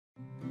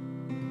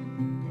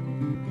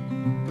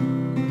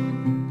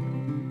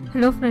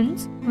Hello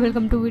friends,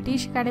 welcome to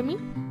Vitish Academy,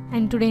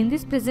 and today in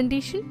this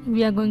presentation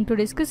we are going to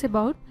discuss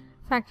about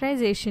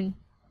factorization.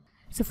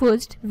 So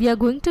first we are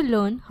going to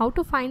learn how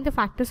to find the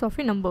factors of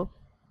a number.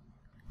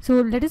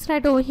 So let us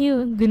write over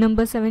here the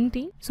number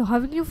 70. So how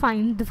will you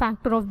find the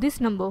factor of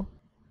this number?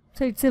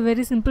 So it's a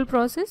very simple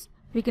process.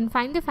 We can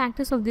find the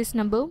factors of this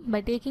number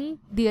by taking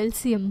the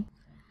LCM.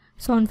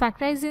 So on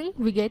factorizing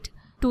we get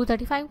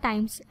 235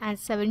 times as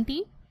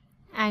 70,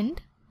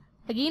 and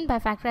again by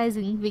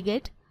factorizing we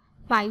get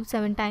 5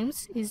 7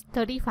 times is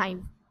 35.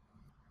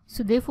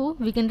 So therefore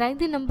we can write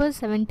the number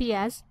 70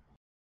 as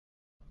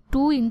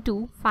 2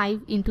 into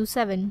 5 into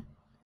 7.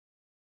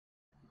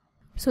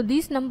 So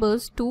these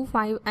numbers 2,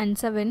 5 and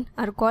 7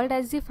 are called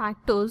as the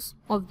factors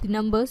of the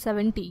number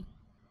 70.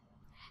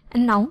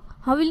 And now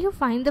how will you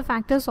find the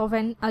factors of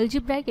an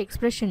algebraic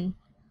expression?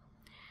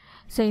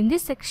 So in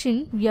this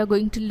section we are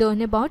going to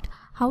learn about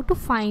how to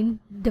find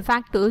the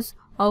factors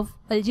of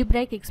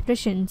algebraic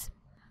expressions.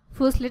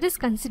 First let us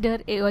consider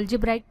a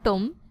algebraic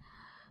term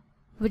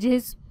which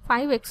is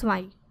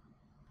 5xy.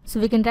 So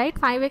we can write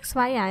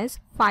 5xy as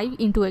 5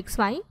 into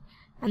xy,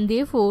 and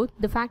therefore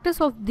the factors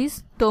of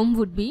this term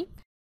would be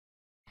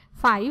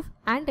 5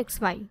 and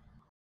xy.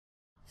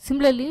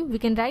 Similarly we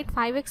can write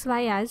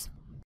 5xy as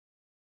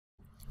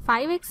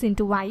 5x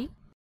into y,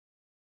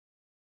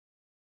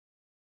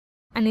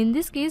 and in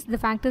this case the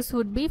factors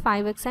would be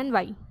 5x and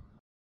y.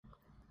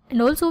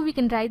 And also we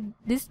can write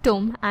this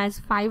term as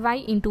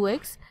 5y into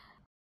x,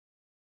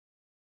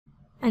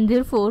 and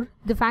therefore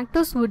the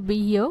factors would be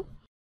here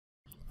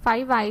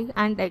 5y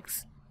and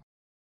x.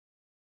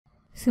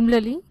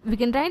 Similarly we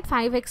can write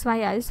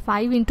 5xy as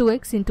 5 into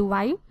x into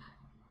y.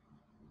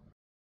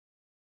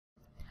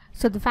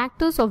 So the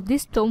factors of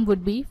this term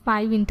would be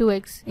 5 into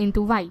x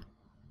into y.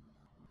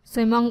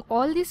 So among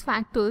all these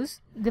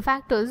factors, the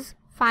factors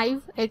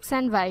 5, x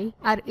and y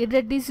are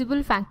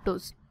irreducible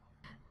factors.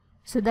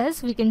 So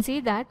thus we can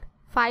say that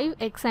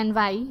 5x and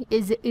y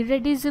is the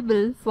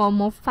irreducible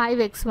form of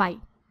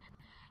 5xy.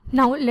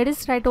 Now let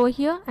us write over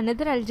here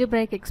another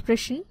algebraic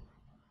expression.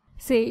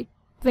 Say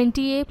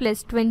 20a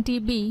plus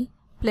 20b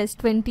plus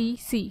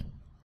 20c.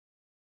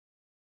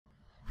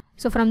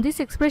 So from this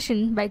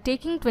expression, by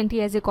taking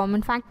 20 as a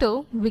common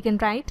factor, we can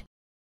write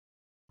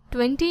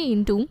 20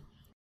 into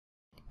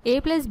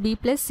a plus b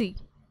plus c.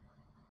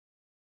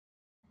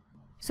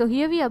 So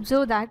here we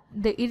observe that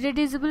the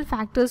irreducible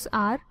factors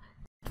are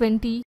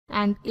 20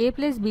 and a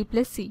plus b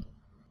plus c,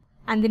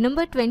 and the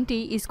number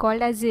 20 is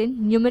called as a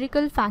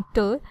numerical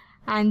factor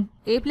and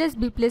a plus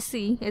b plus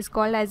c is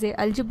called as a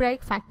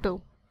algebraic factor.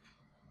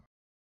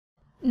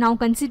 Now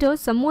consider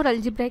some more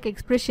algebraic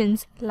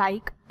expressions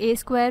like a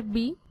square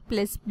b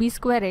plus b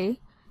square a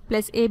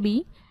plus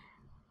ab,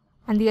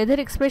 and the other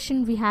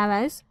expression we have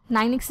as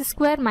 9x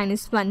square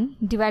minus 1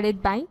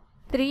 divided by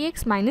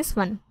 3x minus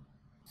 1.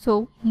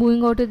 So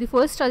moving on to the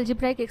first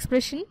algebraic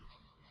expression,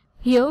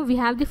 here we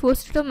have the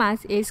first term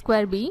as a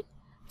square b.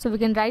 So we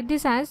can write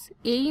this as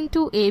a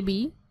into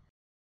ab,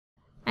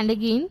 and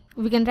again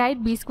we can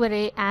write b square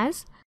a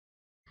as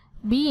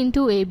b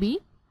into ab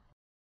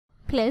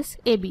plus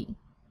ab.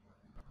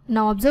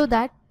 Now observe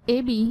that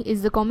ab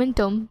is the common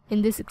term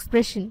in this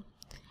expression.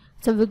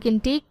 So we can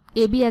take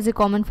ab as a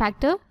common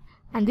factor,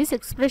 and this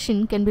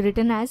expression can be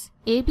written as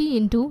ab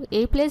into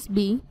a plus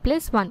b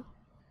plus 1.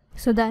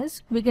 So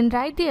thus we can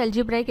write the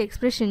algebraic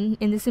expression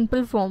in the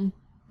simple form.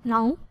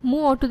 Now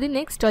move on to the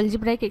next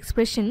algebraic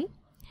expression.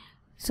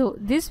 So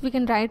this we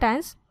can write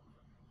as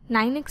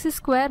 9x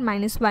square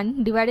minus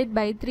 1 divided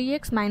by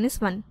 3x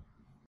minus 1.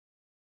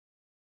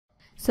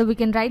 So we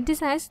can write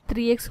this as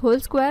 3x whole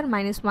square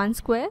minus 1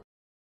 square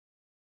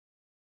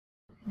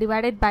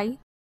divided by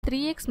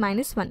 3x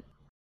minus 1.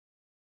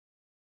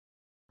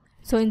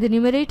 So in the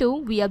numerator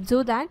we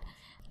observe that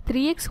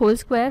 3x whole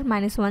square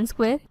minus 1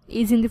 square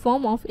is in the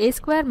form of a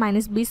square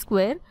minus b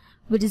square,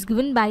 which is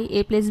given by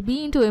a plus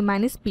b into a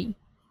minus b.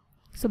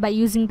 So by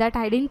using that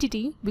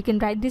identity we can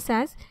write this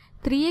as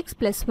 3x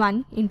plus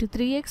 1 into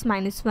 3x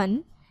minus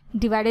 1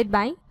 divided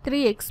by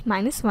 3x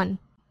minus 1.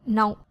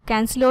 Now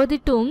cancel out the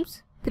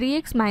terms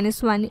 3x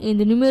minus 1 in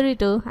the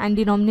numerator and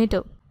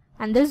denominator,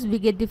 and thus we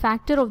get the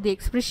factor of the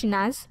expression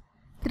as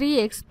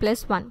 3x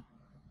plus 1.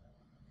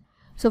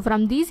 So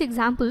from these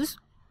examples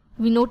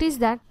we notice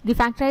that the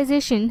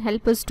factorization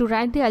helps us to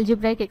write the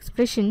algebraic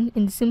expression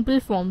in the simple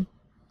form,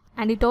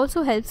 and it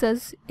also helps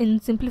us in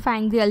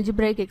simplifying the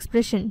algebraic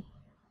expression.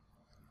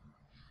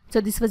 So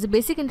this was a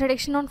basic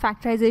introduction on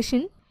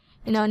factorization.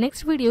 In our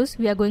next videos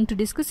we are going to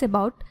discuss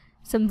about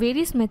some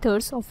various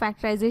methods of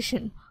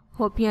factorization.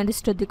 Hope you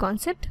understood the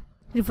concept.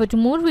 Refer to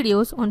more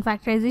videos on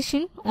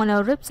factorization on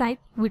our website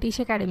Vitish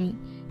Academy.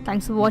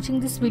 Thanks for watching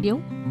this video.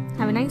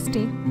 Have a nice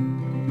day.